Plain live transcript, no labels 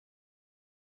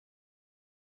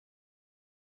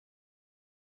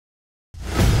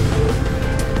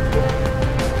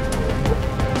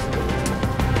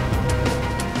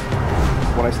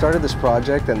started this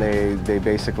project and they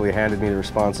basically handed me the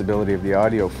responsibility of the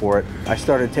audio for it, I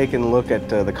started taking a look at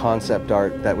the concept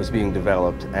art that was being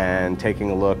developed and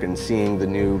taking a look and seeing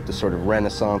the sort of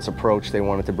Renaissance approach they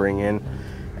wanted to bring in.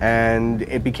 And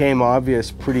it became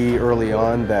obvious pretty early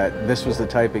on that this was the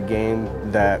type of game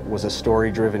that was a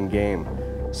story-driven game.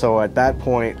 So at that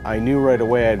point, I knew right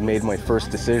away I'd made my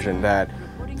first decision that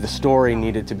the story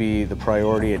needed to be the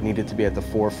priority, it needed to be at the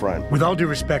forefront. With all due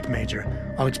respect,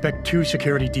 Major, I'll expect 2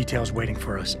 security details waiting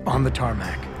for us on the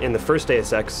tarmac. In the first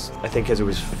Deus Ex, I think, as it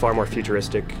was far more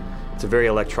futuristic, it's a very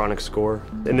electronic score.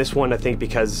 In this one, I think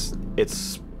because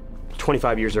it's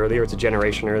 25 years earlier, it's a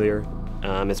generation earlier,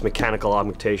 it's mechanical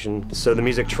augmentation, so the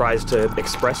music tries to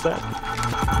express that.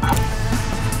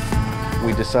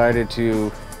 We decided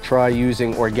to try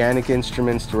using organic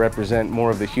instruments to represent more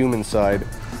of the human side,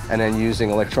 and then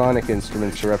using electronic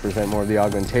instruments to represent more of the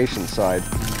augmentation side.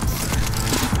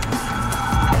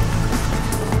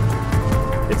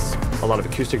 It's a lot of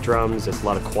acoustic drums, it's a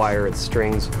lot of choir, it's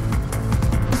strings.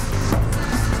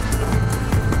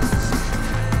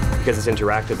 Because it's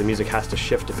interactive, the music has to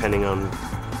shift depending on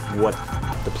what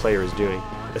the player is doing.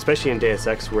 Especially in Deus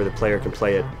Ex, where the player can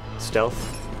play it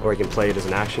stealth, or he can play it as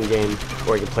an action game,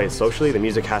 or he can play it socially, the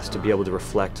music has to be able to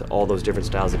reflect all those different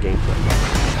styles of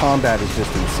gameplay. Combat is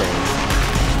just insane.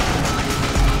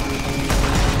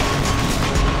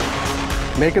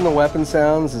 Making the weapon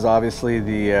sounds is obviously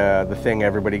the thing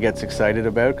everybody gets excited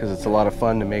about, because it's a lot of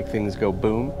fun to make things go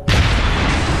boom.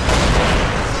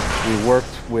 We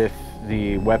worked with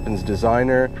the weapons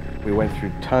designer. We went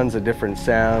through tons of different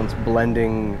sounds,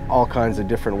 blending all kinds of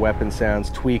different weapon sounds,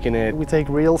 tweaking it. We take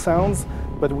real sounds,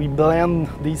 but we blend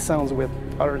these sounds with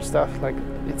other stuff. Like,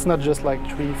 it's not just like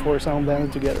 3-4 sounds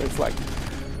blended together. It's like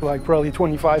probably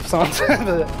 25 sounds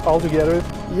all together.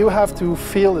 You have to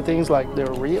feel the things like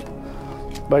they're real,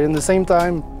 but in the same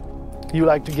time, you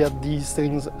like to get these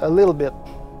things a little bit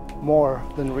more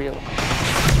than real.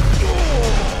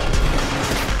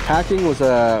 Hacking was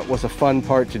a fun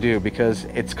part to do because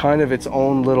it's kind of its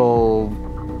own little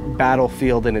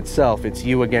battlefield in itself. It's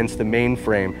you against the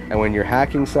mainframe. And when you're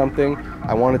hacking something,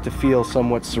 I want it to feel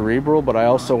somewhat cerebral, but I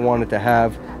also wanted to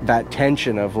have that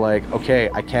tension of like, okay,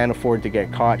 I can't afford to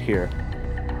get caught here.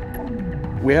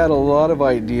 We had a lot of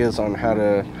ideas on how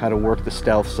to work the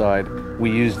stealth side.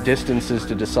 We used distances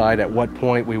to decide at what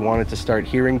point we wanted to start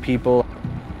hearing people.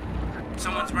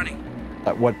 Someone's running.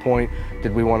 At what point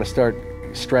did we want to start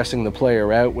stressing the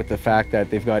player out with the fact that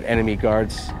they've got enemy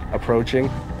guards approaching.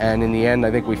 And in the end,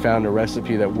 I think we found a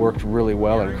recipe that worked really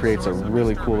well and creates a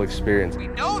really cool experience. We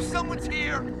know someone's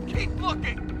here. Keep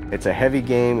looking. It's a heavy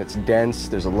game, it's dense,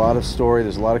 there's a lot of story,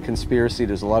 there's a lot of conspiracy,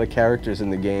 there's a lot of characters in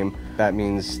the game. That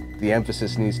means the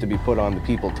emphasis needs to be put on the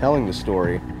people telling the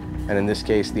story, and in this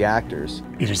case, the actors.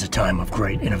 It is a time of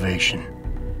great innovation,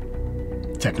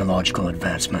 technological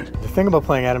advancement. The thing about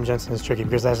playing Adam Jensen is tricky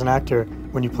because as an actor,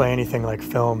 when you play anything like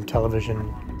film,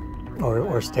 television,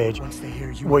 or stage,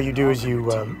 what you do is you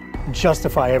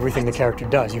justify everything the character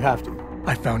does. You have to.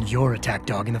 I found your attack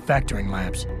dog in the factoring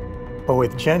labs. But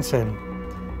with Jensen,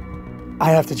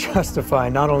 I have to justify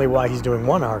not only why he's doing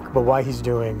one arc, but why he's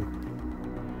doing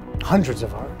hundreds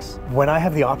of arcs. When I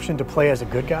have the option to play as a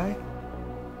good guy,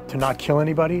 to not kill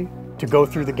anybody, to go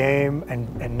through the game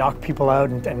and knock people out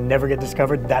and never get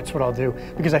discovered, that's what I'll do.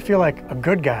 Because I feel like a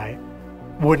good guy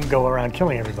wouldn't go around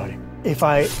killing everybody. If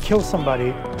I kill somebody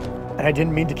and I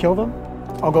didn't mean to kill them,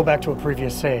 I'll go back to a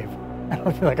previous save. And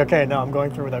I'll be like, okay, no, I'm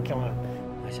going through without killing them.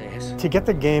 To get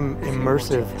the game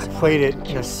immersive, I played it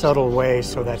in a subtle way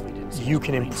so that you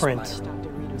can imprint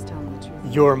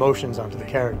your emotions onto the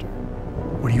character.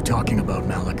 What are you talking about,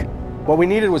 Malik? What we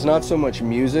needed was not so much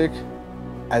music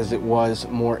as it was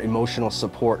more emotional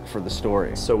support for the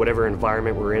story. So whatever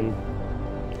environment we're in,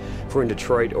 if we're in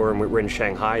Detroit or we're in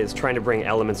Shanghai, is trying to bring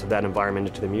elements of that environment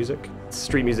into the music.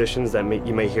 Street musicians that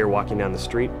you may hear walking down the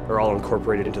street are all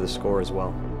incorporated into the score as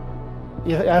well.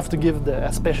 You have to give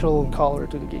a special color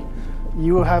to the game.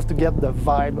 You have to get the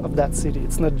vibe of that city.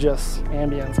 It's not just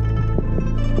ambience.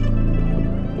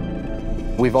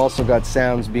 We've also got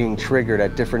sounds being triggered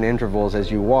at different intervals as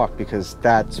you walk because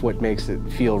that's what makes it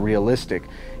feel realistic.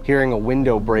 Hearing a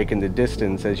window break in the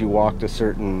distance as you walked a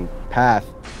certain path.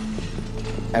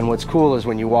 And what's cool is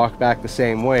when you walk back the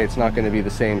same way, it's not going to be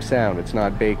the same sound. It's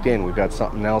not baked in. We've got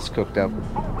something else cooked up.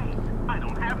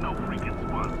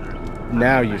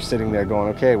 Now you're sitting there going,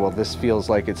 okay, well, this feels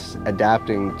like it's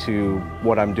adapting to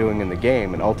what I'm doing in the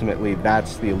game, and ultimately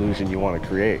that's the illusion you want to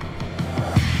create.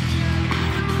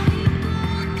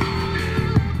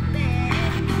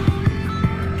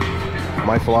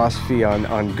 My philosophy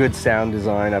on good sound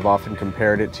design, I've often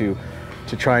compared it to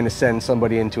to trying to send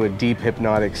somebody into a deep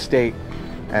hypnotic state,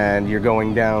 and you're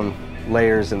going down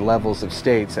layers and levels of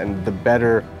states, and the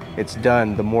better it's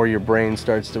done, the more your brain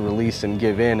starts to release and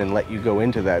give in and let you go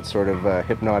into that sort of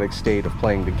hypnotic state of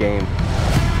playing the game.